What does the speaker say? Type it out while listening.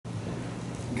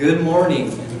Good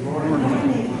morning. Good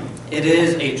morning. It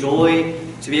is a joy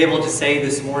to be able to say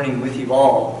this morning with you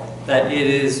all that it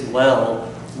is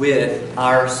well with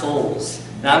our souls.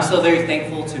 And I'm so very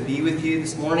thankful to be with you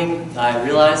this morning. I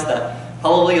realize that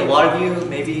probably a lot of you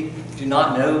maybe do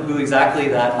not know who exactly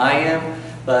that I am,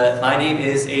 but my name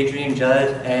is Adrian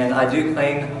Judd, and I do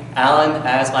claim Alan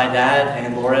as my dad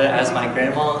and Laura as my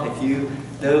grandma, if you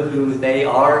know who they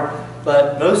are.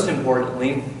 But most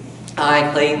importantly,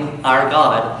 I claim our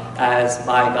God as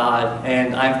my God,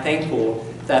 and I'm thankful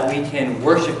that we can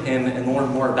worship Him and learn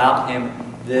more about Him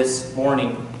this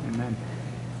morning. Amen.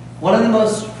 One of the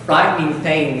most frightening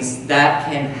things that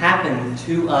can happen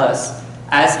to us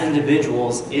as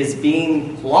individuals is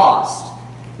being lost.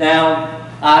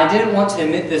 Now, I didn't want to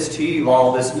admit this to you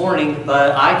all this morning,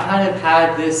 but I kind of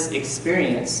had this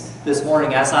experience this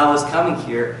morning as I was coming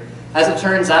here. As it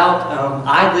turns out,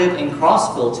 I live in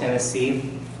Crossville, Tennessee,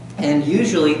 and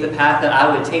usually the path that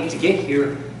I would take to get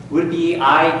here would be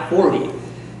I-40.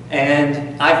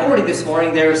 And I-40 this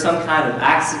morning, there was some kind of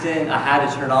accident. I had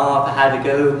to turn off. I had to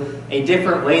go a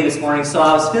different way this morning, so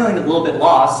I was feeling a little bit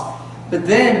lost. But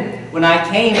then when I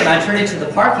came and I turned into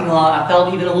the parking lot, I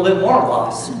felt even a little bit more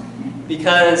lost.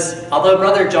 Because although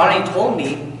Brother Johnny told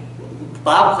me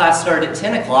Bible class started at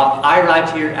 10 o'clock, I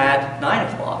arrived here at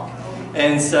 9 o'clock.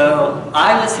 And so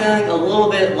I was feeling a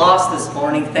little bit lost this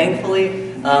morning.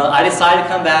 Thankfully, I decided to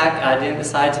come back. I didn't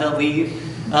decide to leave.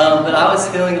 But I was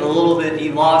feeling a little bit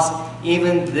lost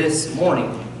even this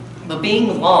morning. But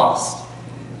being lost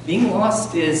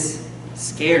is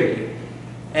scary.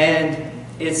 And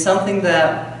it's something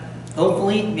that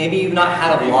hopefully maybe you've not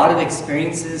had a lot of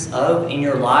experiences of in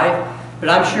your life. But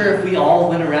I'm sure if we all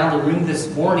went around the room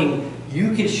this morning,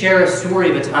 you could share a story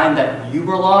of a time that you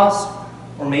were lost,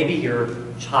 or maybe your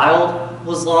child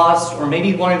was lost, or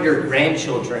maybe one of your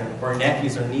grandchildren or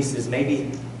nephews or nieces,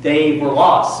 maybe they were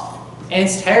lost. And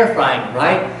it's terrifying,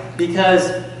 right? Because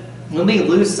when we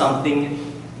lose something,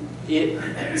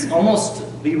 it's almost,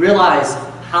 we realize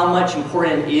how much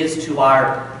important it is to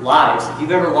our lives. If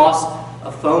you've ever lost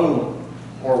a phone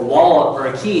or a wallet or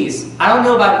a keys, I don't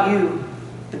know about you,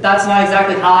 but that's not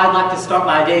exactly how I'd like to start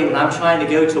my day when I'm trying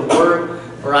to go to work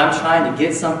or I'm trying to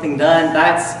get something done.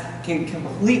 That can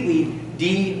completely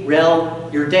derail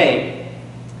your day.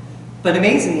 But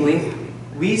amazingly,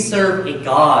 we serve a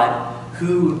God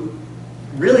who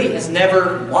really has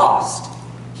never lost.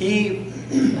 He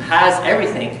has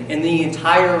everything in the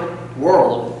entire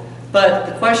world. But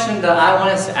the question that I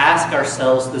want us to ask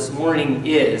ourselves this morning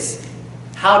is,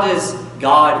 how does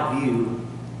God view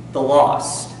the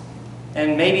lost?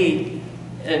 And maybe,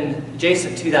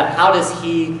 adjacent to that, how does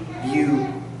He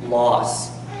view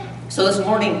loss? So this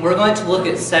morning, we're going to look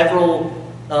at several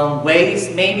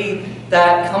ways maybe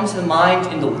that come to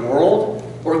mind in the world,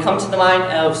 or come to the mind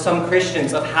of some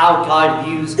Christians of how God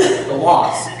views the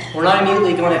lost. We're not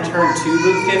immediately going to turn to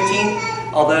Luke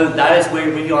 15, although that is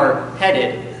where we are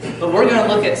headed. But we're going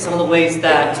to look at some of the ways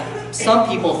that some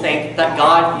people think that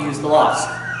God views the lost.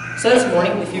 So this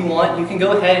morning, if you want, you can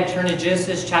go ahead and turn to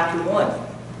Genesis chapter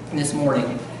 1 this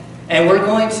morning. And we're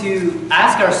going to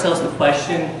ask ourselves the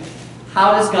question,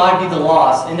 how does God view the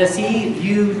lost? And does He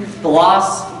view the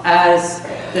lost as,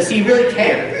 does He really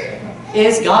care?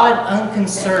 Is God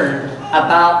unconcerned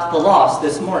about the lost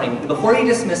this morning? Before you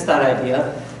dismiss that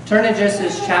idea, turn to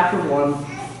Genesis chapter 1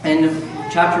 and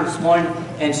chapters 1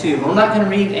 and 2. We're not going to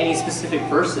read any specific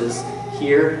verses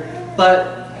here,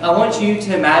 but I want you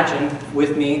to imagine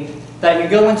with me that you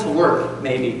go into work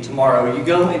maybe tomorrow, or you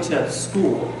go into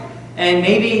school, and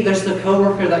maybe there's the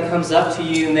coworker that comes up to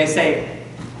you and they say,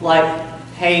 like,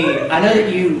 hey, I know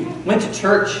that you went to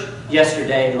church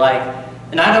yesterday, and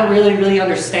I don't really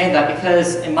understand that,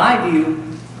 because in my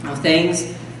view of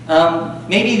things,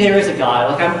 maybe there is a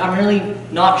God. I'm really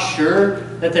not sure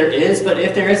that there is, but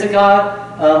if there is a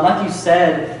God, like you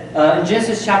said, in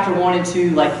Genesis chapter 1 and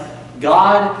 2,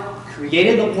 God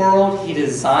created the world, He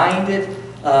designed it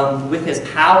with His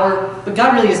power, but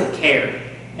God really doesn't care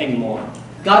anymore.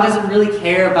 God doesn't really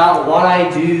care about what I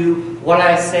do, what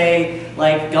I say.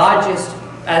 God just,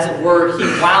 as it were, He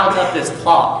wound up this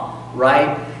clock,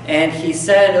 right? And He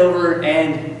said over,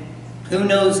 and who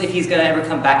knows if He's going to ever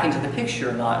come back into the picture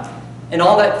or not. And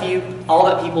all that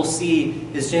people see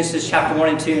is Genesis chapter 1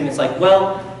 and 2, and it's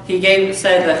He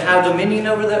said to have dominion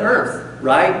over the earth,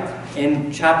 right?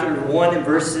 In chapter 1 and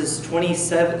verses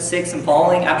 26 and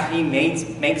following, after He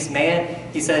makes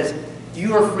man, He says,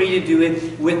 you are free to do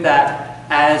it with that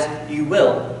as you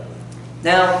will.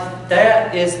 Now,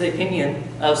 that is the opinion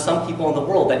of some people in the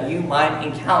world that you might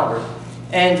encounter.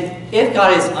 And if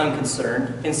God is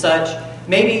unconcerned and such,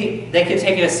 maybe they could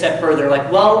take it a step further,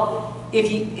 if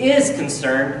he is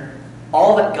concerned,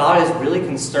 all that God is really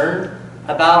concerned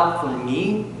about for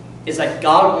me is that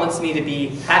God wants me to be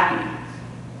happy.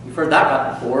 You've heard that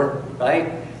right before,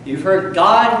 right? You've heard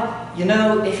God, you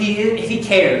know, if he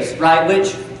cares, right?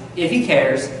 Which, if he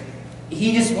cares,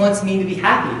 he just wants me to be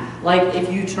happy. Like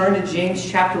if you turn to James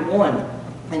chapter 1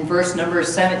 and verse number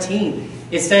 17,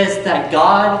 it says that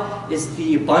God is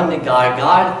the abundant God.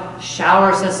 God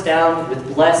showers us down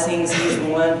with blessings. He's the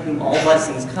one whom all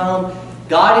blessings come.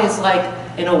 God is like,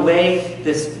 in a way,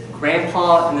 this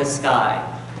grandpa in the sky.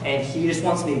 And he just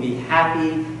wants me to be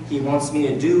happy. He wants me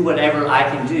to do whatever I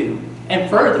can do. And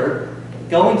further,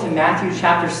 going to Matthew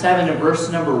chapter 7 and verse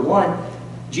number 1,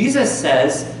 Jesus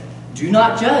says, do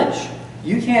not judge.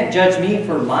 You can't judge me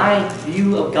for my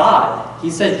view of God.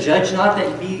 He says, judge not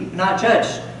that ye be not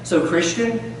judged. So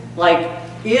Christian, like,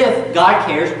 if God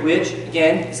cares, which,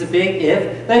 again, is a big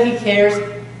if, but if he cares,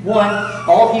 one,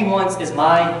 all he wants is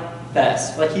my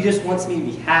best. Like, he just wants me to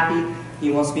be happy.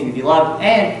 He wants me to be loved.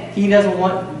 And he doesn't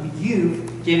want you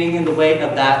getting in the way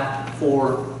of that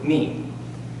for me.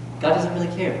 God doesn't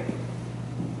really care.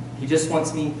 He just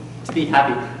wants me to be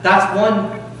happy. That's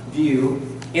one view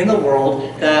in the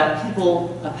world that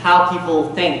of how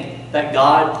people think that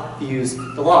God views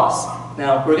the lost.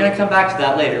 Now, we're going to come back to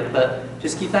that later, but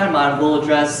just keep that in mind. We'll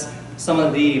address some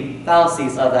of the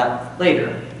fallacies of that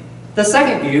later. The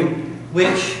second view,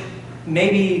 which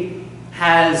maybe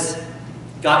has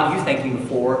got you thinking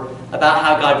before about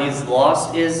how God views the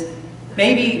lost, is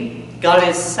maybe God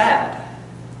is sad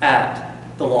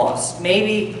at the lost.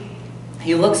 Maybe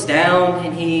he looks down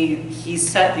and he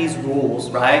set these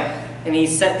rules, right? And he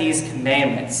set these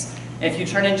commandments. And if you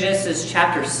turn in Genesis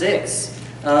chapter 6,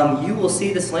 you will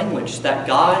see this language that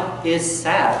God is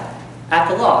sad at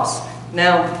the loss.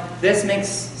 Now, this makes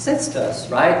sense to us,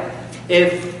 right?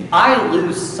 If I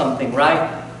lose something,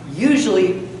 right,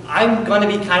 usually I'm going to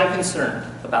be kind of concerned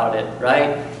about it,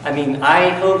 right? I mean, I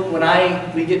hope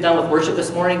when we get done with worship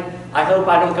this morning, I hope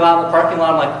I don't go out in the parking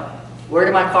lot and I'm like, where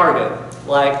did my car go?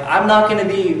 Like, I'm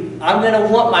going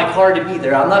to want my car to be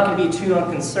there. I'm not going to be too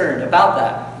unconcerned about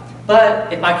that.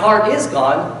 But if my car is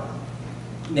gone,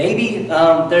 maybe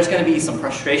there's going to be some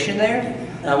frustration there,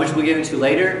 which we'll get into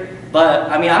later.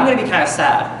 But, I mean, I'm going to be kind of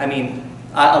sad. I mean,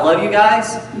 I love you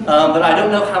guys, but I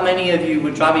don't know how many of you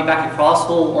would drive me back to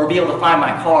Crossville or be able to find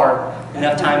my car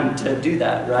enough time to do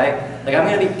that, right? Like, I'm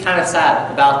going to be kind of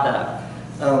sad about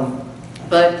that.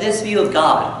 But this view of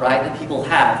God, right, that people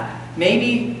have,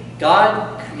 maybe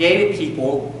God created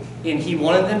people and he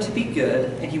wanted them to be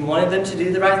good and he wanted them to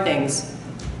do the right things,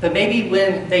 but maybe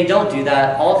when they don't do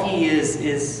that, all he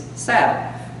is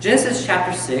sad. Genesis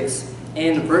chapter 6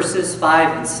 and verses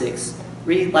 5 and 6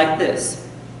 read like this.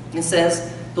 It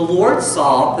says, the Lord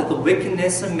saw that the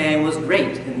wickedness of man was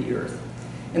great in the earth,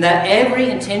 and that every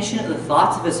intention of the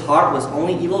thoughts of his heart was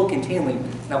only evil continually.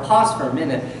 Now pause for a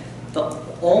minute. The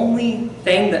only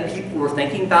thing that people were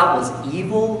thinking about was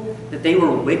evil, that they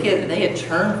were wicked, that they had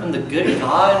turned from the good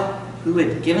God who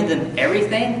had given them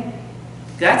everything.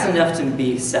 That's enough to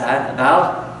be sad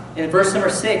about. In verse number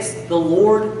 6, the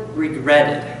Lord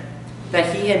regretted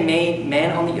that he had made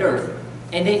man on the earth,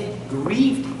 and it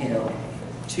grieved him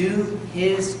to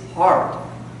his heart.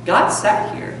 God's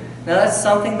sad here. Now that's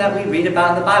something that we read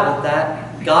about in the Bible,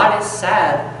 that God is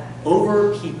sad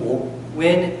over people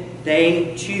when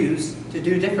they choose to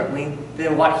do differently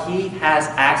than what he has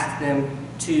asked them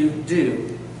to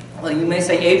do. Well, you may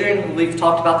say, Adrian, we've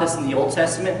talked about this in the Old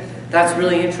Testament. That's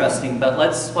really interesting, but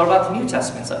what about the New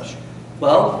Testament such?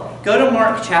 Well, go to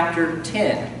Mark chapter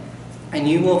 10, and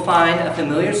you will find a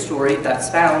familiar story that's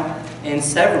found in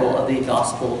several of the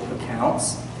gospel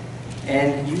accounts.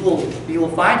 And you will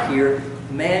find here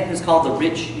a man who's called the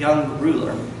rich young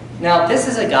ruler. Now, this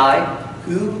is a guy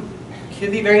who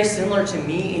could be very similar to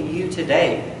me and you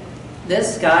today.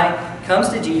 This guy comes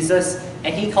to Jesus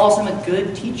and he calls him a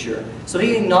good teacher. So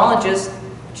he acknowledges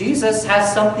Jesus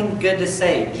has something good to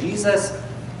say. Jesus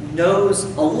knows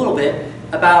a little bit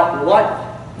about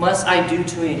what must I do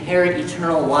to inherit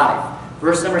eternal life.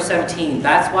 Verse number 17,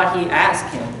 that's what he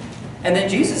asked him. And then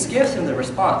Jesus gives him the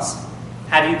response.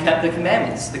 Have you kept the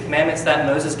commandments? The commandments that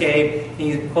Moses gave.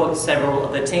 He quotes several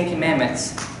of the 10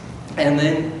 commandments. And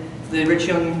then the rich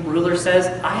young ruler says,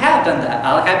 I have done that.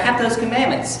 I've kept those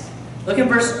commandments. Look in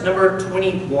verse number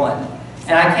 21.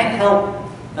 And I can't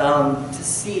help to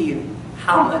see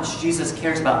how much Jesus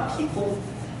cares about people,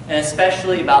 and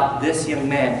especially about this young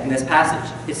man in this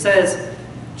passage. It says,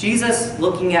 Jesus,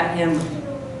 looking at him,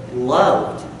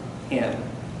 loved him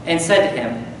and said to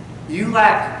him, you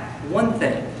lack one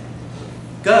thing.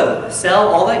 Go, sell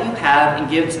all that you have and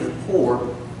give to the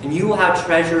poor, and you will have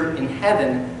treasure in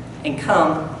heaven, and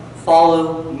come,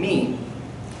 follow me.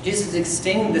 Jesus is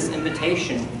extending this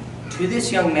invitation to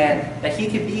this young man that he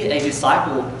could be a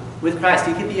disciple with Christ.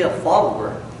 He could be a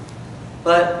follower.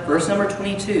 But verse number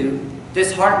 22,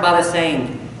 disheartened by the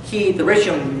saying, he, the rich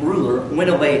young ruler, went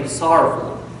away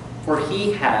sorrowful, for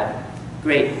he had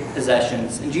great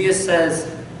possessions. And Jesus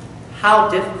says, how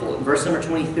difficult, in verse number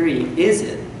 23, is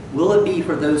it, will it be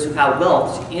for those who have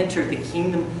wealth to enter the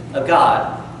kingdom of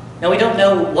God? Now we don't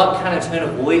know what kind of tone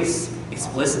of voice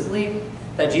explicitly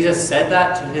that Jesus said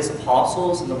that to his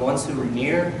apostles and the ones who were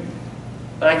near.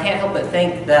 But I can't help but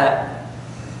think that,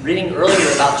 reading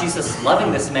earlier about Jesus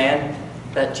loving this man,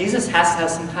 that Jesus has to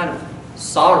have some kind of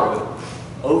sorrow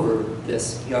over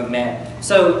this young man.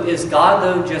 So is God,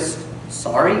 though, just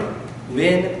sorry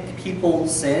when people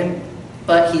sin,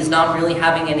 but he's not really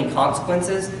having any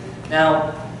consequences?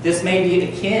 Now, this may be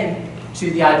akin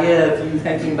to the idea of you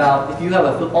thinking about if you have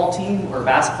a football team or a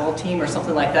basketball team or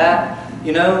something like that,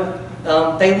 you know,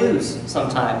 they lose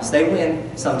sometimes, they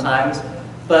win sometimes,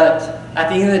 but at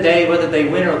the end of the day, whether they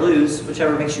win or lose,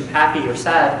 whichever makes you happy or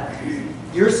sad,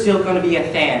 you're still going to be a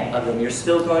fan of them. You're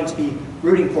still going to be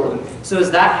rooting for them. So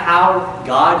is that how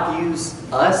God views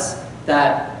us?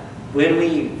 That when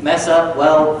we mess up,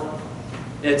 well,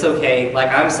 it's okay. Like,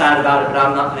 I'm sad about it, but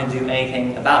I'm not going to do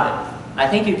anything about it. I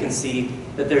think you can see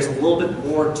that there's a little bit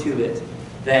more to it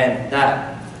than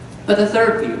that. But the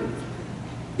third view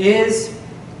is,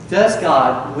 does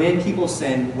God, when people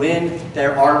sin, when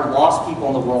there are lost people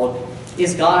in the world,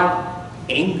 is God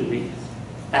angry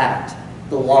at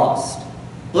the lost?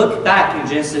 Look back in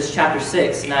Genesis chapter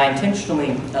 6, and I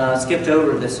intentionally skipped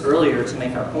over this earlier to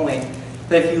make our point,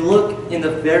 but if you look in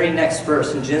the very next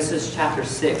verse, in Genesis chapter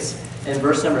 6, and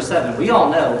verse number 7, we all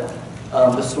know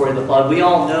the story of the flood. We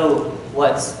all know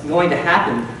what's going to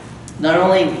happen. Not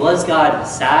only was God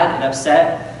sad and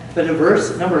upset, but in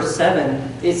verse number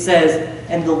 7, it says,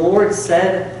 and the Lord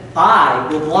said, I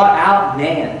will blot out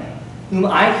man, whom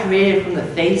I created from the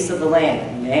face of the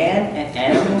land, man and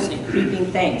animals and creeping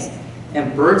things,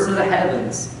 and birds of the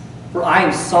heavens, for I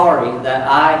am sorry that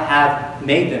I have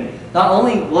made them. Not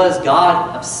only was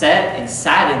God upset and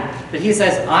saddened, but he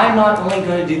says, I'm not only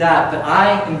going to do that, but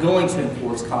I am going to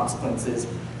enforce consequences.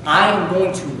 I am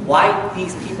going to wipe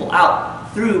these people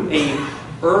out through a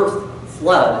earth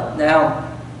flood.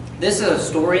 Now, this is a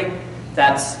story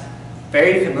that's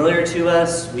very familiar to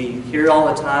us. We hear it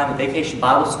all the time at Vacation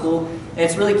Bible School, and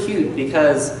it's really cute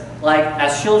because, like,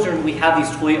 as children, we have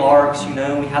these toy arks, you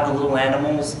know, we have the little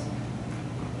animals.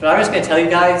 But I'm just going to tell you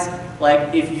guys,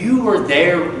 like, if you were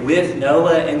there with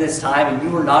Noah in this time and you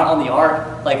were not on the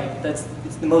ark, like, it's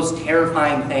the most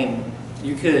terrifying thing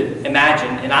you could imagine.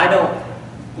 And I don't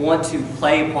want to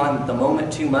play upon the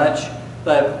moment too much,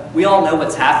 but we all know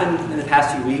what's happened in the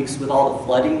past few weeks with all the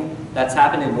flooding that's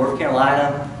happened in North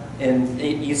Carolina and the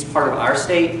east part of our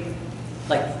state.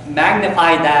 Like,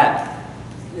 magnify that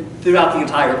throughout the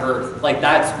entire earth. Like,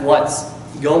 that's what's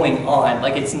going on.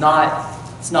 Like, it's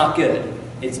not good.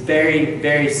 It's very,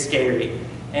 very scary.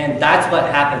 And that's what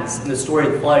happens in the story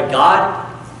of the flood. God,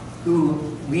 who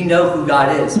we know who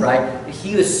God is, right?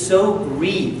 He was so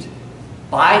grieved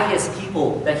by his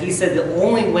people that he said the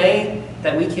only way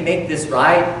that we can make this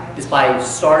right is by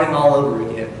starting all over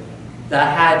again.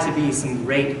 That had to be some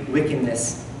great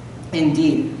wickedness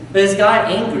indeed. But is God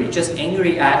angry? Just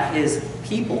angry at his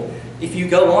people? If you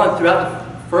go on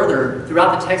further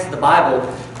throughout the text of the Bible,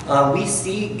 we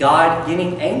see God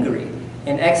getting angry.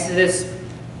 In Exodus,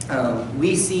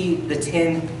 we see the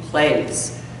 10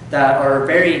 plagues that are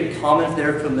very common,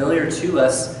 they're familiar to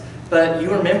us. But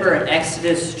you remember in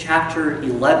Exodus chapter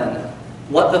 11,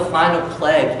 what the final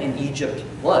plague in Egypt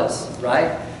was,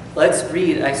 right? Let's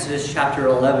read Exodus chapter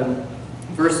 11,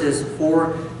 verses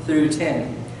 4 through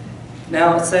 10.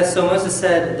 Now it says, so Moses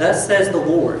said, thus says the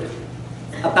Lord,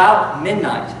 about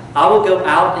midnight I will go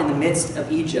out in the midst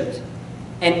of Egypt,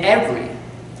 and every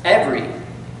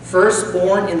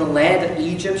firstborn in the land of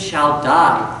Egypt shall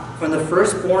die, from the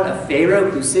firstborn of Pharaoh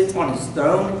who sits on his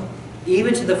throne,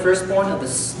 even to the firstborn of the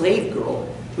slave girl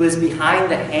who is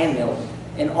behind the handmill,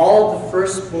 and all the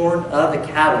firstborn of the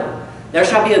cattle. There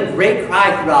shall be a great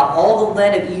cry throughout all the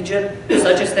land of Egypt,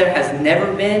 such as there has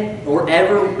never been, nor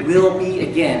ever will be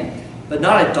again. But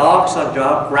not a dog shall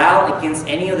growl against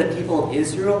any of the people of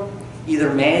Israel,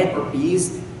 either man or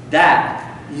beast,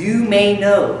 that you may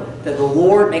know that the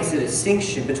Lord makes a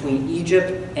distinction between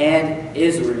Egypt and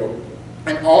Israel.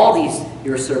 And all these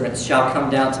your servants shall come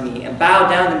down to me and bow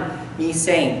down to me,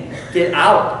 saying, get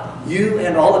out, you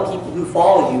and all the people who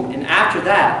follow you, and after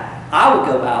that I will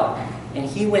go out. And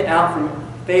he went out from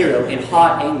Pharaoh in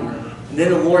hot anger. And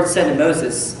then the Lord said to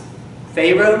Moses,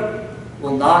 Pharaoh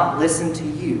will not listen to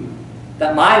you.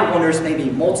 that my wonders may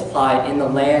be multiplied in the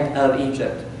land of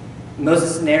Egypt.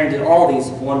 Moses and Aaron did all these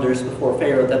wonders before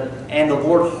Pharaoh, and the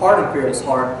Lord hardened Pharaoh's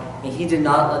heart, and he did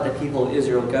not let the people of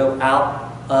Israel go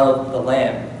out of the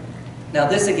land. Now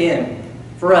this again,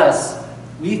 for us,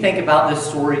 we think about this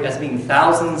story as being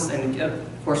thousands, and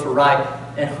of course we're right,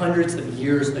 and hundreds of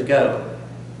years ago.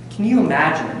 Can you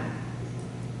imagine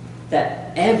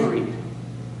that every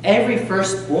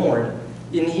firstborn,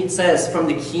 and it says from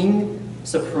the king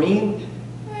supreme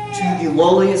to the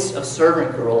lowliest of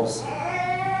servant girls,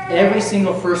 every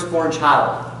single firstborn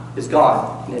child is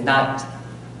gone in the night,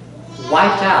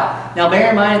 wiped out. Now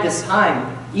bear in mind at this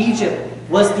time, Egypt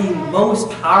was the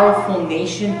most powerful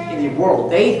nation in the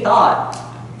world. They thought,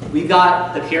 we've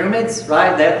got the pyramids,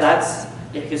 right? That's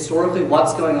historically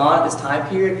what's going on at this time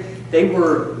period. They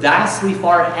were vastly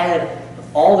far ahead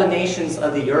of all the nations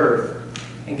of the earth.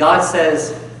 And God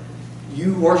says,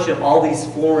 you worship all these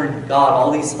foreign gods,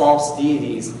 all these false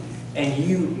deities, and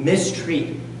you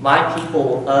mistreat my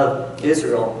people of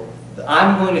Israel. But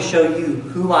I'm going to show you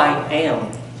who I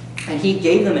am. And he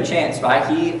gave them a chance, right?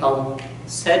 He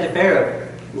said to Pharaoh,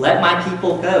 let my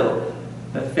people go.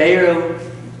 But Pharaoh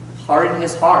hardened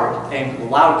his heart and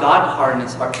allowed God to harden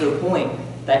his heart to the point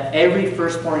that every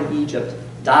firstborn in Egypt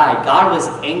died. God was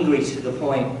angry to the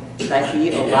point that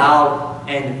he allowed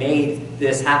and made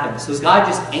this happen. So is God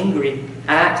just angry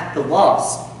at the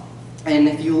loss? And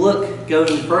if you look, go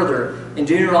even further, in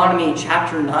Deuteronomy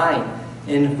chapter 9,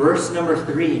 in verse number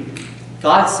 3,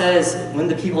 God says when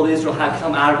the people of Israel had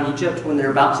come out of Egypt, when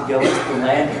they're about to go into the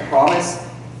land of promise,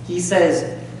 he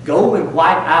says, go and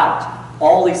wipe out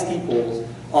all these peoples,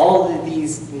 all of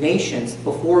these nations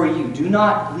before you. Do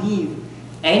not leave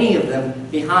any of them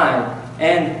behind.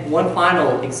 And one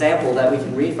final example that we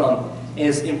can read from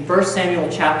is in 1 Samuel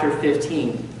chapter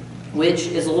 15, which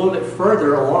is a little bit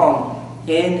further along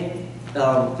in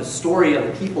the story of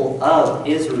the people of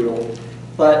Israel.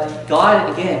 But God,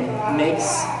 again, makes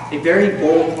a very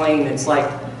bold claim. It's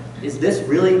like, is this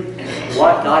really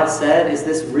what God said? Is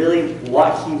this really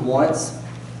what he wants?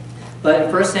 But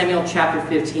in 1 Samuel chapter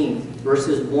 15,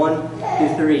 verses 1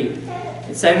 through 3,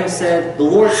 and Samuel said, the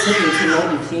Lord sent me to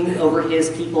anoint you king over his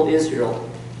people Israel.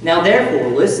 Now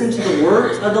therefore, listen to the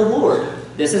words of the Lord.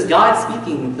 This is God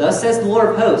speaking. Thus says the Lord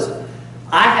of hosts,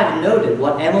 I have noted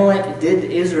what Amalek did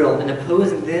to Israel in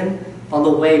opposing them on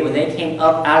the way when they came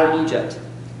up out of Egypt.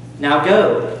 Now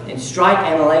go and strike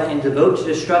Amalek and devote to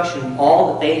destruction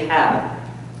all that they have.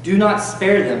 Do not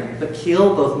spare them, but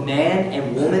kill both man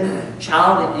and woman,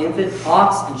 child and infant,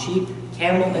 ox and sheep,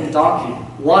 camel and donkey.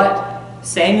 What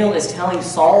Samuel is telling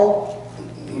Saul,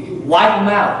 wipe them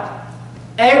out.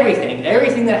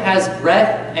 Everything that has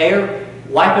breath, air,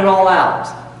 wipe it all out.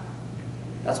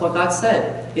 That's what God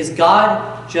said. Is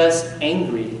God just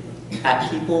angry at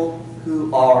people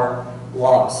who are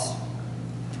lost?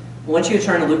 I want you to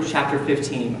turn to Luke chapter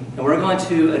 15, and we're going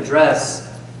to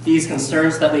address these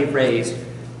concerns that we've raised.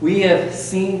 We have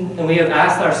seen and we have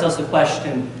asked ourselves the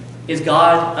question, is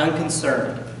God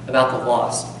unconcerned about the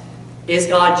lost? Is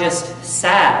God just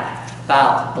sad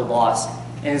about the lost?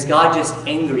 And is God just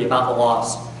angry about the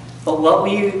lost? But what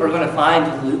we are going to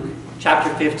find in Luke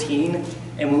chapter 15,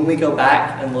 and when we go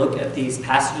back and look at these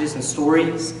passages and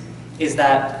stories, is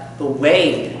that the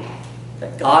way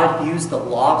that God views the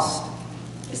lost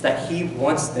is that he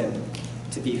wants them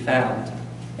to be found.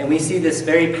 And we see this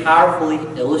very powerfully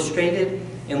illustrated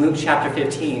in Luke chapter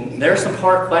 15. There are some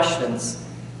hard questions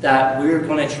that we're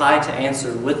going to try to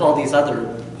answer with all these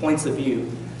other points of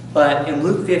view. But in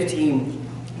Luke 15,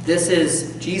 this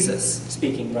is Jesus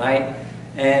speaking, right?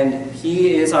 And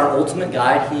he is our ultimate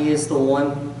guide. He is the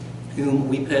one whom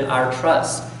we put our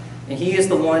trust. And he is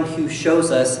the one who shows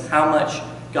us how much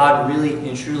God really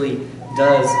and truly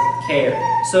does care.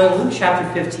 So in Luke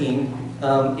chapter 15,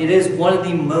 it is one of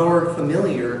the more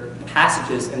familiar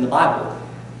passages in the Bible.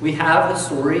 We have the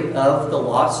story of the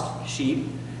lost sheep,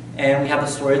 and we have the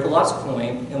story of the lost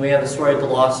coin, and we have the story of the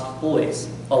lost boys.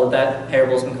 All of that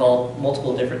parable has been called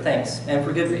multiple different things, and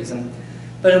for good reason.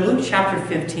 But in Luke chapter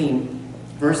 15,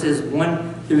 verses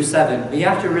 1 through 7, we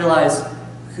have to realize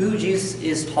who Jesus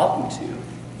is talking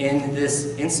to in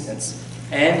this instance.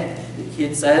 And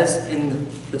it says in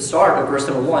the start of verse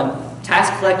number 1, tax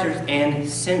collectors and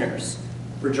sinners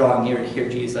were drawing near to hear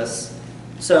Jesus.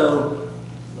 So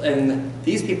in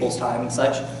these people's time and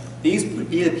such, these would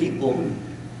be the people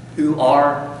who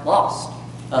are lost,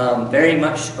 very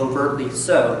much overtly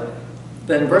so.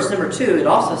 But in verse number 2, it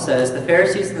also says, the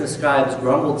Pharisees and the scribes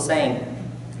grumbled, saying,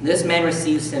 this man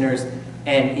receives sinners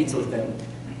and eats with them.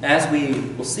 As we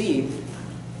will see,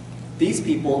 these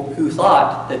people who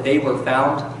thought that they were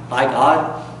found by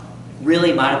God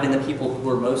really might have been the people who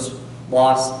were most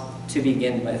lost to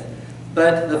begin with.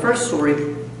 But the first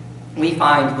story, we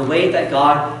find the way that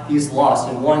God views lost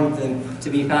and wanting them to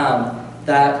be found,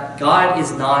 that God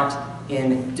is not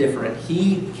indifferent.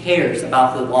 He cares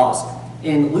about the lost.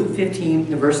 In Luke 15,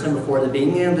 verse number 4, the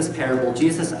beginning of this parable,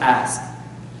 Jesus asked,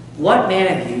 "What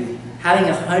man of you, having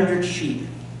 100 sheep,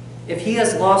 if he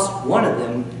has lost one of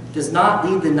them, does not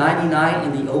leave the 99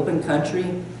 in the open country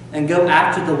and go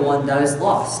after the one that is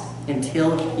lost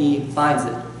until he finds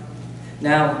it?"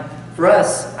 Now, for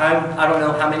us, I don't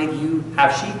know how many of you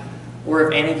have sheep, or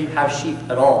if any of you have sheep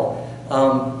at all.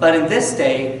 But in this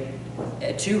day,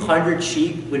 200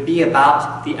 sheep would be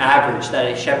about the average that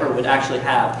a shepherd would actually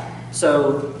have.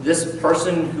 So this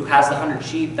person who has the 100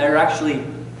 sheep, they're actually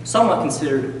somewhat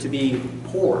considered to be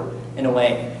poor in a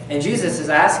way. And Jesus is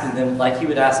asking them, like he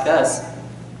would ask us,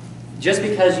 just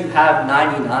because you have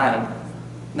 99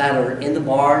 that are in the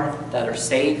barn, that are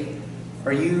safe,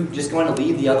 are you just going to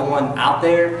leave the other one out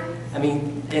there? I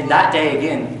mean, in that day,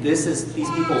 again, this is these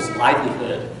people's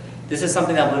livelihood. This is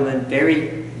something that would have been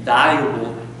very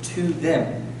valuable to them.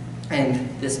 And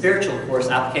the spiritual, of course,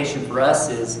 application for us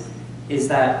is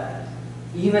that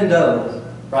even though,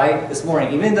 right, this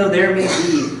morning, even though there may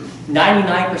be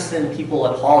 99% of people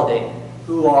at Holiday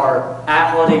who are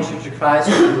at Holiday Church of Christ,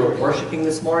 who are worshiping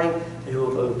this morning, who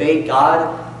have obeyed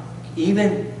God,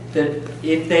 even that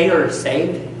if they are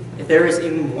saved, if there is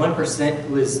even 1%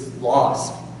 who is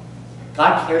lost,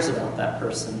 God cares about that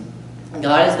person.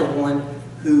 God is the one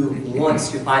who wants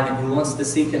to find them, who wants to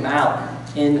seek them out.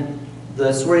 In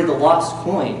the story of the lost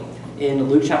coin, in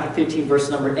Luke chapter 15, verse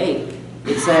number 8,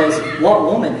 it says, "What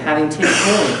woman, having 10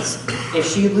 coins, if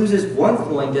she loses one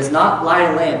coin, does not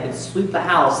light a lamp and sweep the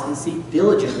house and seek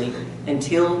diligently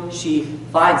until she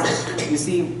finds it?" You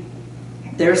see,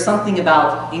 there's something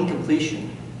about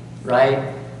incompletion, right,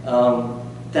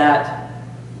 that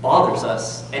bothers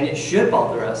us, and it should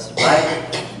bother us, right?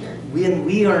 When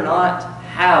we are not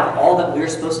have all that we're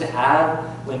supposed to have,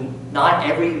 when not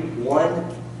every one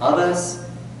of us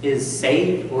is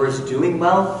saved or is doing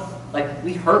well, like,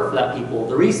 we hurt for that people.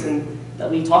 The reason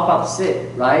that we talk about the sick,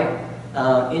 right,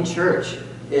 in church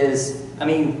is, I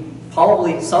mean,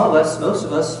 probably some of us, most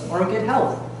of us, are in good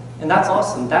health. And that's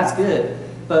awesome, that's good.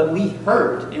 But we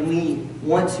hurt, and we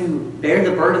want to bear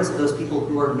the burdens of those people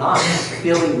who are not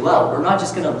feeling well. We're not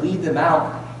just going to leave them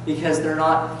out because they're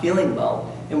not feeling well.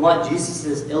 And what Jesus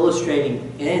is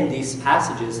illustrating in these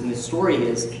passages, in this story,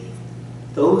 is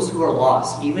those who are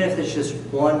lost, even if it's just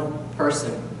one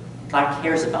person, God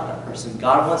cares about that person.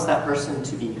 God wants that person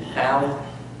to be found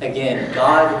again.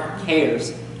 God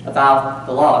cares about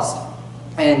the lost.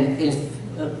 And in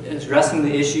addressing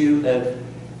the issue of,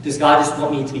 does God just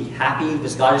want me to be happy?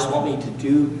 Does God just want me to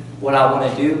do what I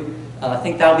want to do? I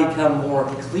think that will become more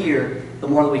clear the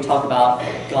more that we talk about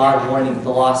God wanting the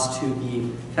lost to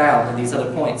be found in these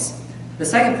other points. The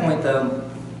second point, though,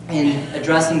 in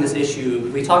addressing this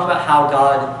issue, we talked about how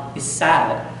God is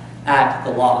sad at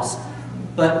the lost.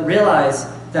 But realize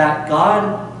that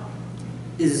God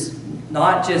is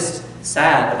not just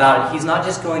sad about it. He's not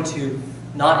just going to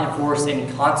not enforce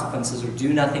any consequences or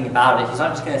do nothing about it. He's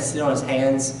not just going to sit on his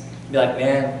hands and be like,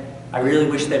 man, I really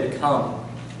wish they would come.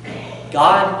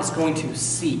 God is going to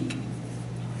seek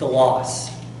the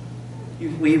lost.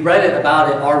 We read about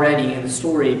it already in the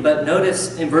story, but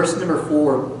notice in verse number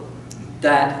 4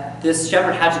 that this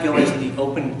shepherd had to go into the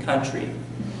open country.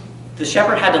 The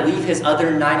shepherd had to leave his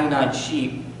other 99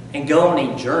 sheep and go on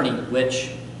a journey,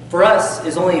 which for us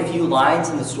is only a few lines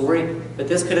in the story, but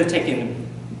this could have taken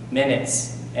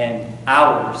minutes and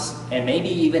hours and maybe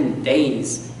even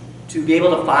days to be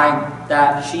able to find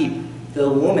that sheep. The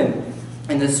woman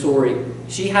in this story,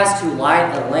 she has to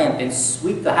light a lamp and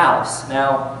sweep the house.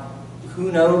 Now,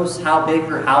 who knows how big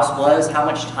her house was, how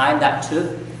much time that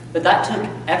took, but that took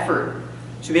effort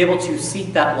to be able to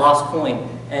seek that lost coin.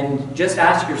 And just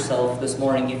ask yourself this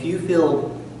morning, if you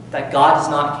feel that God does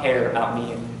not care about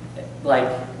me, like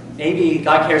maybe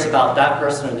God cares about that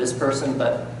person or this person,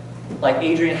 but like,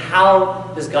 Adrian,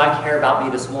 how does God care about me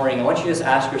this morning? I want you to just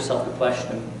ask yourself the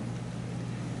question.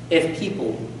 If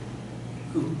people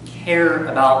who care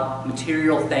about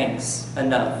material things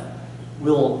enough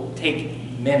will take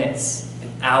minutes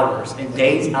and hours and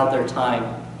days out their time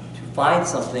to find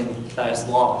something that is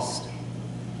lost,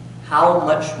 how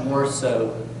much more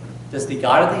so does the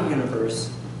God of the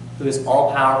universe, who is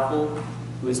all-powerful,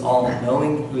 who is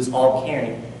all-knowing, who is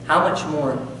all-caring, how much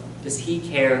more does he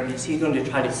care? Is he going to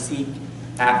try to seek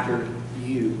after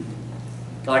you?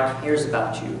 God cares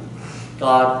about you.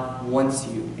 God wants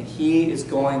you, and he is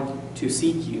going to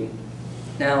seek you.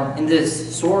 Now, in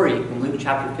this story in Luke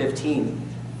chapter 15,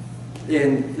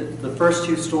 in the first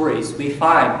two stories, we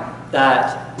find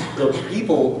that the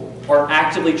people are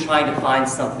actively trying to find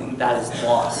something that is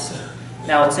lost.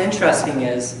 Now, what's interesting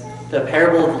is the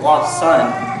parable of the lost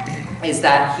son is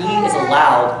that he is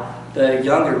allowed, the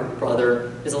younger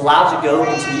brother, is allowed to go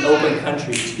into the open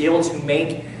country, to be able to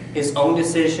make his own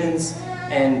decisions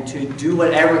and to do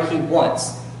whatever he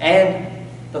wants. And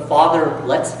the father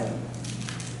lets him.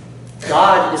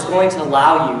 God is going to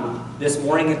allow you this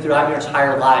morning and throughout your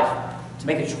entire life to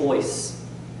make a choice.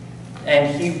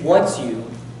 And he wants you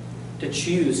to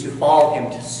choose to follow him,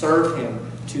 to serve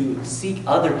him, to seek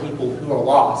other people who are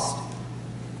lost.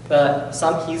 But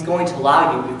he's going to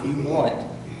allow you, if you want,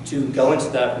 to go into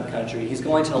the open country. He's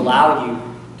going to allow you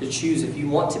to choose, if you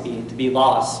want to be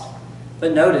lost.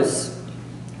 But notice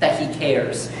that he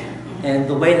cares, and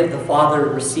the way that the Father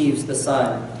receives the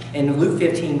Son. In Luke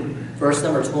 15, verse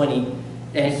number 20,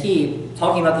 and he,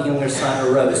 talking about the younger son,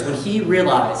 arose. When he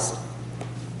realized,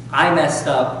 I messed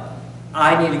up,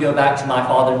 I need to go back to my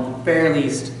father, and at the very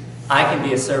least, I can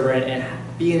be a servant and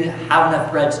have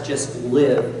enough bread to just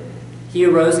live. He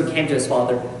arose and came to his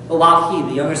father. But while he,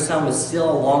 the younger son, was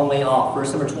still a long way off,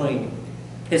 verse number 20,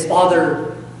 his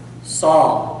father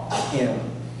saw him.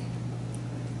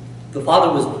 The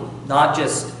father was not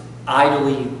just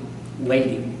idly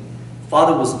waiting. The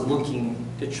father was looking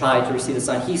to try to receive the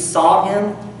son. He saw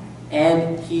him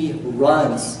and he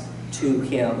runs to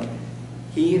him.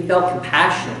 He felt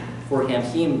compassion for him.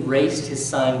 He embraced his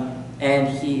son and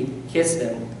he kissed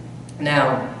him.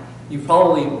 Now, you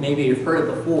probably, maybe you've heard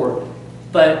it before,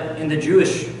 but in the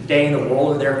Jewish day in the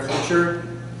world, in their culture,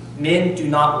 men do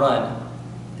not run.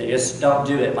 They just don't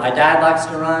do it. My dad likes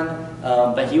to run,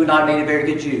 but he would not have made a very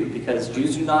good Jew, because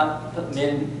Jews in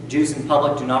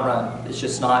public do not run. It's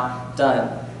just not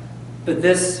done. But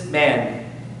this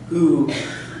man, who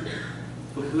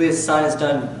his son has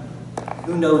done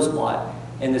who knows what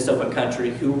in this open country,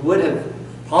 who would have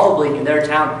probably in their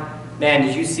town, man,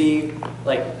 did you see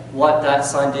like what that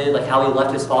son did, like how he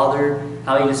left his father,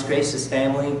 how he disgraced his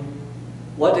family?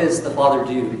 What does the father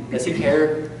do? Does he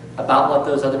care about what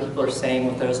those other people are saying,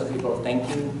 what those other people are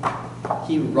thinking?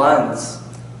 He runs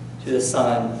to the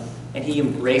son and he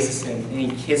embraces him and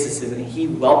he kisses him and he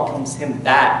welcomes him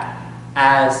back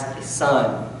as a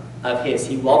son of his.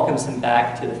 He welcomes him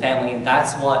back to the family, and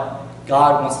that's what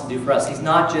God wants to do for us. He's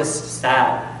not just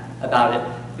sad about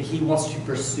it, but he wants to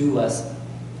pursue us.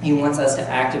 He wants us to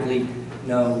actively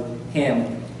know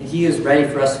him, and he is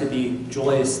ready for us to be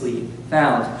joyously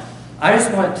found. I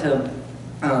just want to,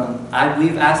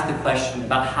 we've asked the question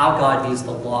about how God views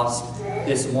the lost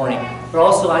this morning, but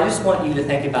also I just want you to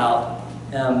think about,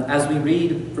 as we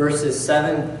read verses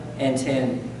 7 and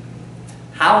 10,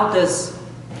 how does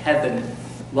heaven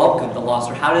welcome the lost,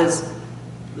 or how does,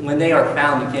 when they are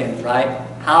found again, right?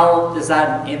 How does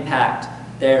that impact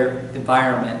their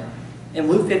environment? In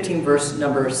Luke 15, verse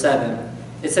number 7,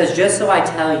 it says, "Just so I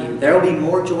tell you, there will be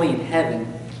more joy in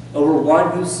heaven over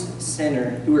one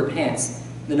who repents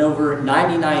than over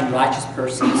 99 righteous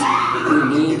persons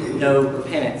who need no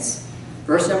repentance."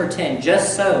 Verse number 10,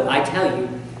 "Just so I tell you,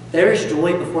 there is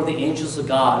joy before the angels of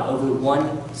God over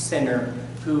one sinner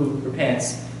who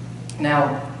repents."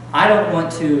 Now, I don't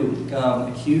want to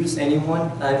accuse anyone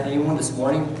this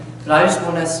morning, but I just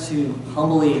want us to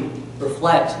humbly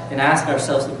reflect and ask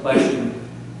ourselves the question,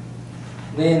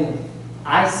 when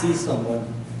I see someone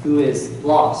who is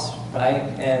lost, right,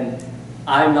 and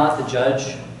I'm not the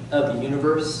judge of the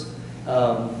universe,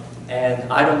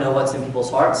 and I don't know what's in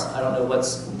people's hearts, I don't know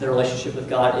what's their relationship with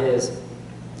God is,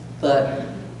 but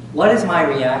what is my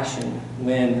reaction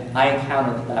when I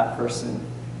encounter that person?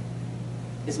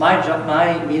 Is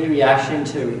my immediate reaction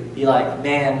to be like,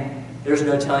 man, there's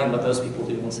no telling what those people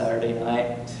do on Saturday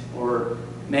night, or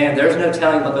man, there's no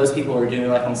telling what those people are doing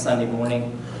like on Sunday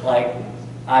morning. Like,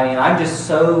 I mean, I'm just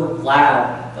so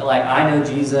glad that like I know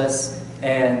Jesus,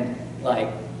 and like,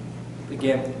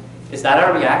 again, is that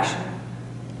our reaction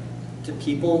to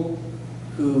people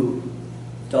who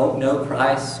don't know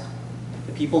Christ,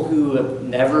 the people who have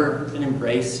never been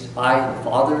embraced by the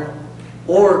Father,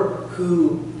 or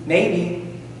who maybe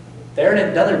they're in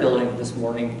another building this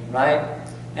morning, right?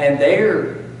 And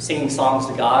they're singing songs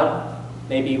to God,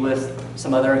 maybe with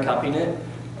some other accompaniment,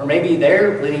 or maybe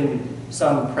they're leading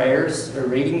some prayers or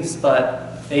readings,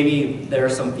 but maybe there are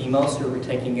some females who are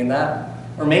taking in that.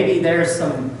 Or maybe there's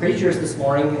some preachers this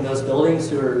morning in those buildings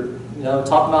who are,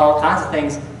 talking about all kinds of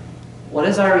things. What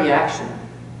is our reaction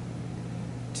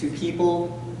to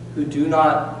people who do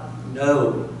not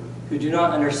know, who do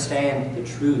not understand the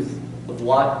truth of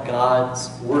what God's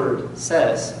Word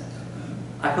says?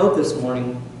 I hope this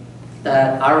morning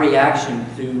that our reaction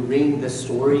to reading this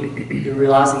story, to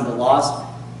realizing the lost,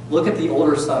 look at the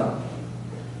older son.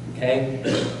 Okay?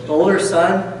 The older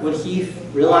son, when he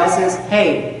realizes,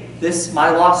 hey, this, my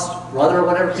lost brother or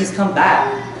whatever, he's come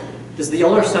back. Does the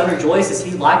older son rejoice? Is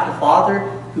he like the father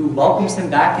who welcomes him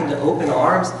back into open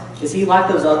arms? Is he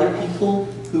like those other people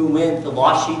who, when the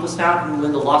lost sheep was found, who,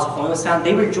 when the lost coin was found,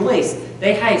 they rejoiced.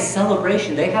 They had a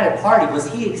celebration. They had a party.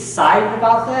 Was he excited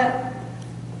about that?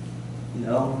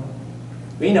 No.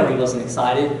 We know he wasn't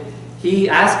excited. He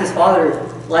asked his father,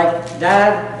 like,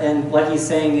 Dad, and what he's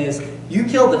saying is, you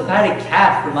killed the fatted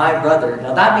calf for my brother.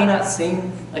 Now that may not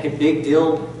seem like a big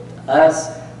deal to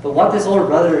us, but what this older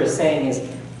brother is saying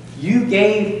is, you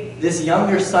gave this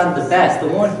younger son the best, the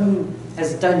one who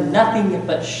has done nothing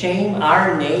but shame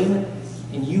our name,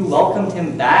 and you welcomed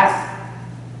him back.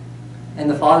 And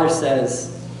the father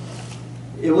says,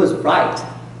 it was right.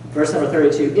 Verse number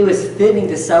 32, it was fitting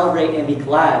to celebrate and be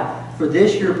glad, for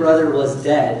this your brother was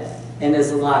dead and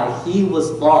is alive. He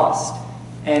was lost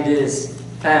and is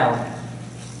found.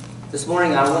 This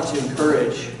morning I want to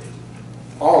encourage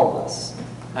all of us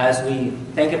as we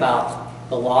think about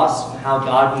the lost and how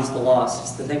God views the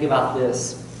lost, to think about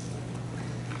this.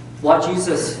 What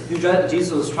Jesus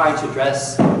was trying to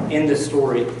address in this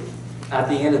story, at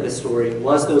the end of this story,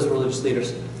 was those religious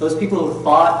leaders. Those people who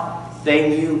thought they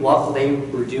knew what they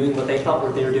were doing, what they thought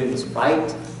what they were doing was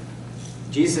right.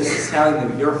 Jesus is telling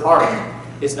them, your heart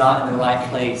is not in the right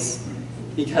place,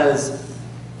 because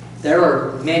there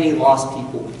are many lost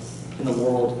people in the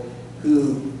world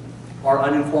who are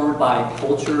uninformed by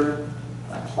culture,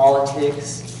 by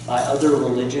politics, by other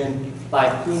religion, by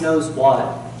who knows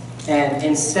what. And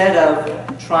instead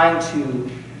of trying to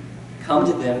come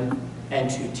to them and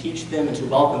to teach them and to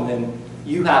welcome them,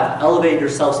 you have elevated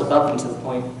yourselves above them to the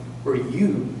point where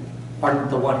you are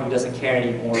the one who doesn't care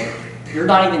anymore. You're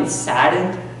not even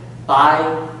saddened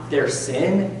by their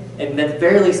sin, and at the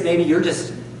very least, maybe you're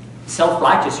just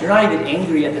self-righteous. You're not even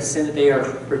angry at the sin that they are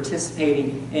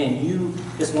participating in. You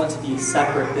just want to be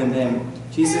separate than them.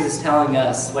 Jesus is telling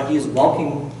us what he is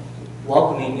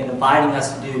welcoming and inviting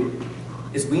us to do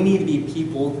is we need to be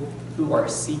people who are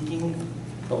seeking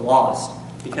the lost,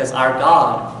 because our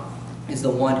God is the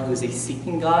one who is a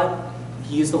seeking God.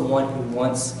 He is the one who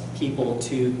wants people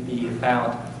to be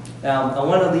found. Now, I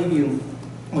want to leave you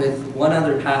with one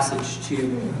other passage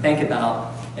to think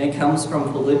about, and it comes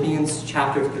from Philippians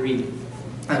chapter 3,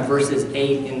 verses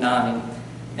 8 and 9.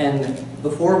 And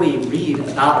before we read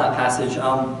about that passage,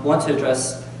 I want to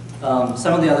address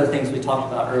some of the other things we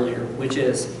talked about earlier, which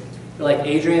is, like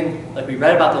Adrian, like we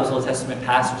read about those Old Testament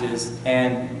passages,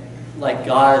 and like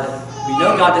God,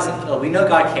 we know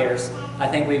God cares. I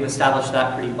think we've established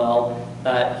that pretty well,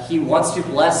 that he wants to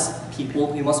bless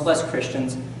people, he wants to bless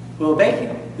Christians who obey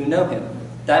him, who know him.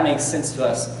 That makes sense to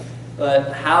us.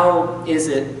 But how is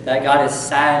it that God is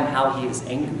sad and how he is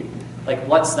angry? Like,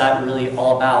 what's that really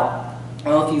all about?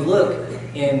 Well, if you look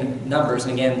in Numbers,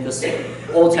 and again, this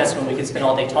Old Testament, we could spend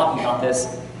all day talking about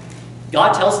this,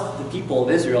 God tells the people of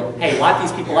Israel, hey, wipe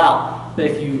these people out. But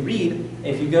if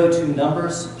you go to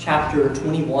Numbers chapter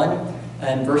 21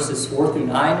 and verses 4 through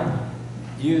 9,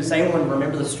 does anyone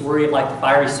remember the story of like the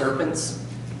fiery serpents?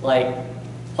 Like,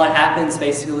 what happens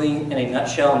basically in a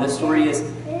nutshell in this story is,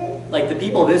 like the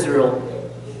people of Israel,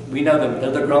 we know them,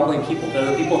 they're the grumbling people.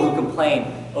 They're the people who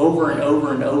complain over and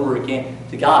over and over again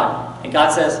to God. And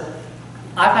God says,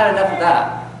 I've had enough of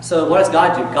that. So what does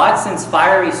God do? God sends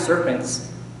fiery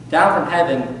serpents down from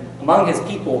heaven among his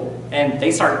people, and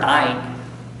they start dying.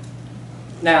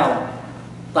 Now,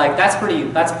 like that's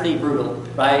pretty brutal,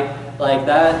 right? Like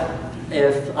that,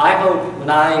 if I hope when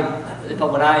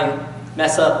I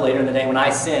mess up later in the day, when I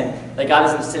sin, that God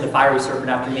doesn't send a fiery serpent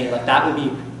after me. Like that would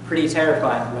be pretty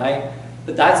terrifying, right?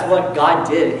 But that's what God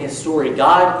did in his story.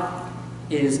 God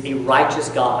is a righteous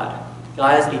God.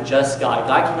 God is a just God.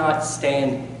 God cannot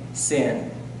stand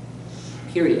sin,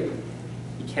 period.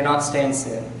 He cannot stand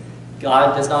sin.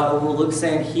 God does not overlook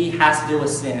sin. He has to deal with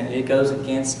sin, and it goes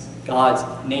against God's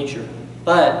nature.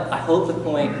 But I hope the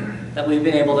point that we've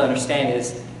been able to understand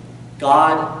is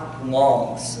God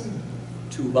longs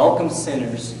to welcome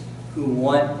sinners who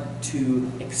want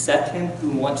to accept him,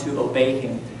 who want to obey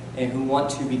him, and who want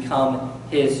to become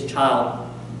his child.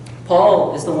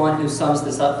 Paul is the one who sums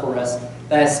this up for us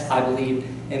best, I believe,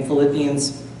 in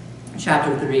Philippians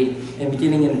chapter 3, and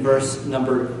beginning in verse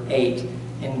number 8,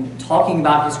 and talking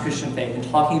about his Christian faith, and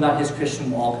talking about his Christian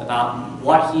walk, about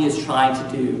what he is trying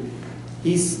to do.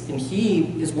 He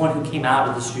is one who came out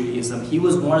of this Judaism. He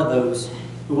was one of those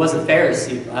who was a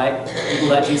Pharisee, right? People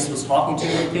that Jesus was talking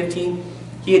to in 15.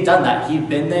 He had done that. He had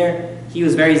been there. He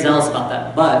was very zealous about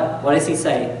that. But what does he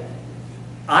say?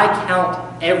 I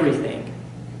count everything.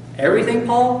 Everything,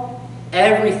 Paul?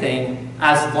 Everything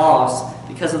as loss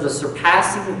because of the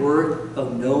surpassing worth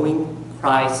of knowing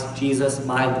Christ Jesus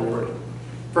my Lord.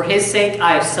 For his sake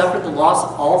I have suffered the loss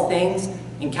of all things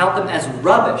and count them as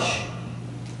rubbish,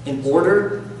 in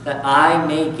order that I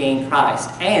may gain Christ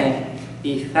and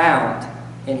be found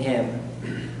in him,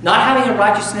 not having a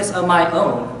righteousness of my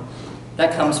own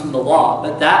that comes from the law,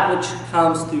 but that which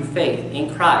comes through faith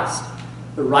in Christ,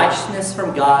 the righteousness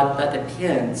from God that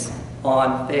depends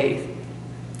on faith,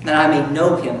 that I may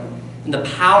know him in the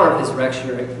power of his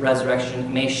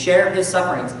resurrection, may share his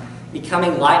sufferings,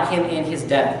 becoming like him in his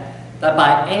death, that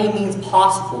by any means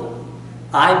possible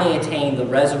I may attain the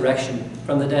resurrection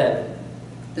from the dead.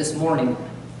 This morning,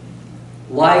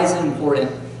 why is it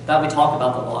important that we talk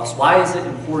about the lost? Why is it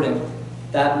important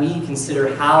that we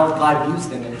consider how God views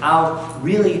them and how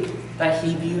really that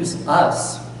he views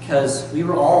us? Because we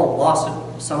were all lost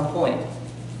at some point.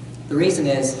 The reason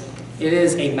is, it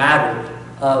is a matter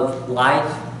of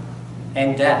life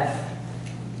and death.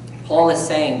 Paul is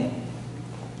saying,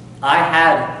 I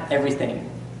had everything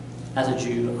as a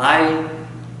Jew. I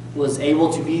was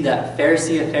able to be that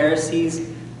Pharisee of Pharisees.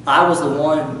 I was the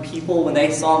one who people, when they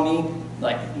saw me,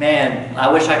 like, man,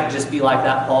 I wish I could just be like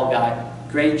that Paul guy.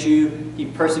 Great Jew, he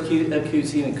persecuted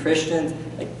Christians,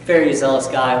 like very zealous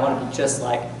guy. I want to be just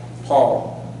like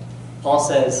Paul. Paul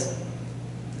says,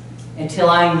 until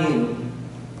I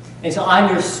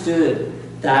understood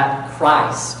that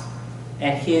Christ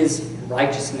and his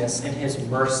righteousness and his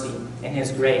mercy and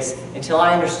his grace, until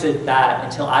I understood that,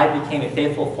 until I became a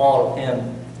faithful follower of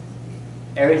him,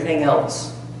 everything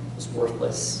else was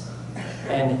worthless.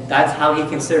 And that's how he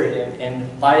considered it. And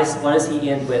what does he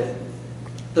end with?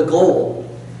 The goal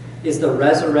is the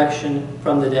resurrection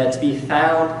from the dead, to be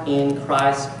found in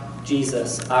Christ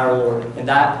Jesus our Lord. And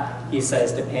that, he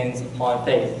says, depends upon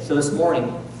faith. So this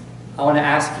morning, I want to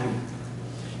ask you,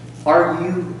 are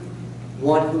you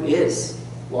one who is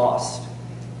lost?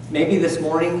 Maybe this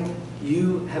morning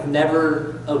you have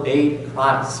never obeyed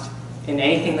Christ in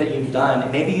anything that you've done.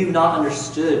 And maybe you've not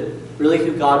understood really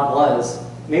who God was.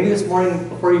 Maybe this morning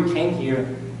before you came here,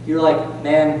 you're like,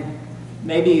 man,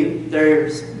 maybe there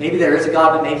is a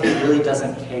God, but maybe he really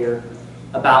doesn't care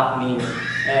about me.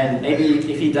 And maybe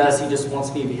if he does, he just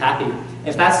wants me to be happy.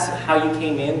 If that's how you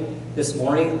came in this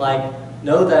morning, like,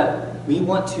 know that we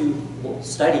want to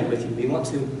study with you. We want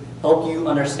to help you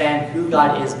understand who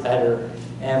God is better.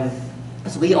 And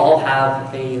so we all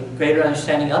have a greater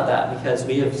understanding of that because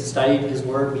we have studied his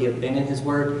word, we have been in his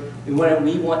word. We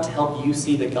want to help you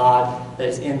see the God that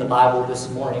is in the Bible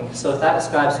this morning. So if that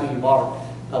describes who you are,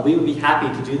 we would be happy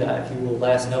to do that if you will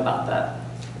let us know about that.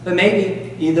 But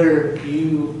maybe either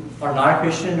you are not a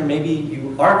Christian or maybe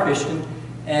you are a Christian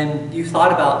and you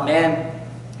thought about, man,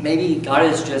 maybe God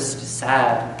is just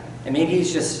sad and maybe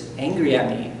he's just angry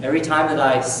at me every time that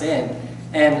I sin.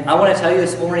 And I want to tell you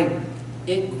this morning,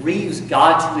 it grieves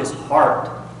God to his heart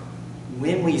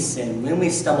when we sin, when we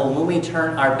stumble, when we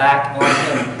turn our back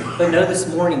on him. But know this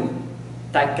morning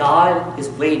that God is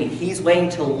waiting. He's waiting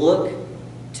to look,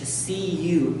 to see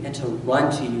you, and to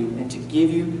run to you, and to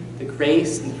give you the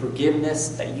grace and forgiveness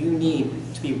that you need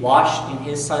to be washed in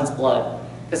his son's blood.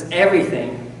 Because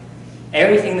everything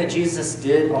that Jesus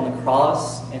did on the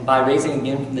cross and by raising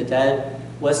again from the dead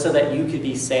was so that you could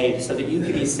be saved, so that you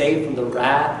could be saved from the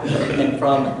wrath and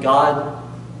from God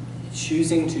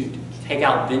choosing to take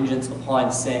out vengeance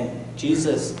upon sin.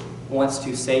 Jesus wants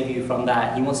to save you from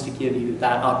that. He wants to give you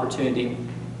that opportunity.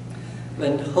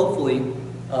 And hopefully,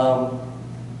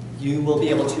 you will be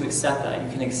able to accept that.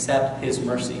 You can accept his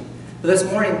mercy. But this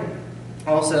morning,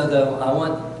 also, though, I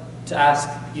want to ask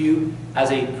you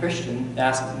as a Christian,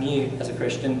 ask me as a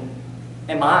Christian,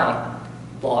 am I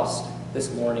lost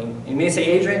this morning? And you may say,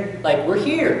 Adrian, like, we're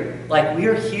here. Like, we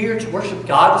are here to worship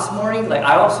God this morning. Like,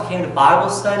 I also came to Bible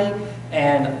study,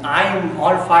 and I'm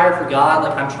on fire for God.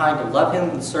 Like, I'm trying to love him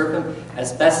and serve him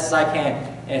as best as I can.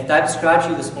 And if that describes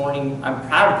you this morning, I'm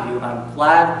proud of you. I'm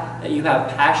glad that you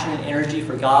have passion and energy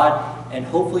for God, and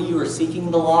hopefully you are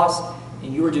seeking the lost,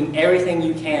 and you are doing everything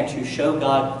you can to show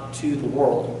God to the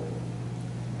world.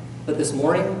 But this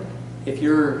morning, if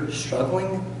you're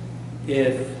struggling,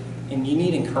 and you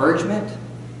need encouragement,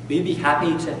 we'd be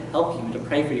happy to help you, to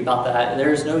pray for you about that.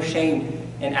 There's no shame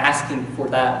in asking for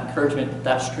that encouragement,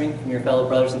 that strength from your fellow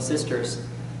brothers and sisters.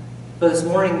 But this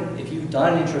morning, if you've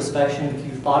done introspection, if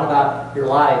you've thought about your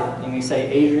life, and you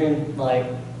say, Adrian, like,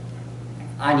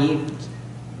 I need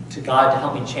to God to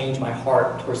help me change my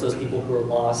heart towards those people who are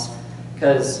lost,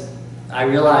 because I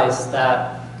realize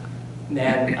that,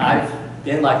 man, I've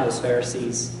been like those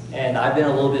Pharisees, and I've been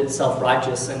a little bit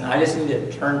self-righteous, and I just need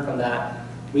to turn from that.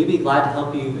 We'd be glad to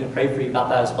help you and pray for you about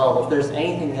that as well. If there's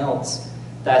anything else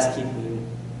that's keeping you,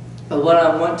 But what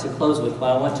I want to close with,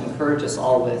 what I want to encourage us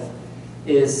all with,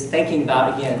 is thinking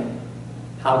about, again,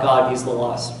 how God views the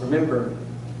lost. Remember,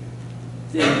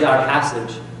 in our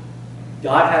passage,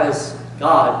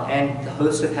 God and the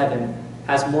host of heaven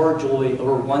has more joy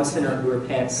over one sinner who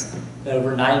repents than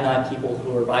over 99 people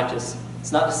who are righteous.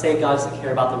 It's not to say God doesn't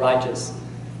care about the righteous,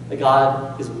 but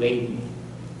God is waiting.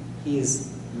 He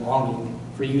is longing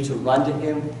for you to run to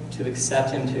Him, to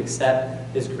accept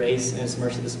His grace and His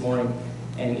mercy this morning.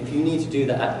 And if you need to do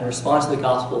that and respond to the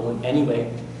gospel in any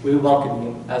way, we welcome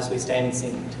you as we stand and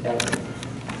sing together.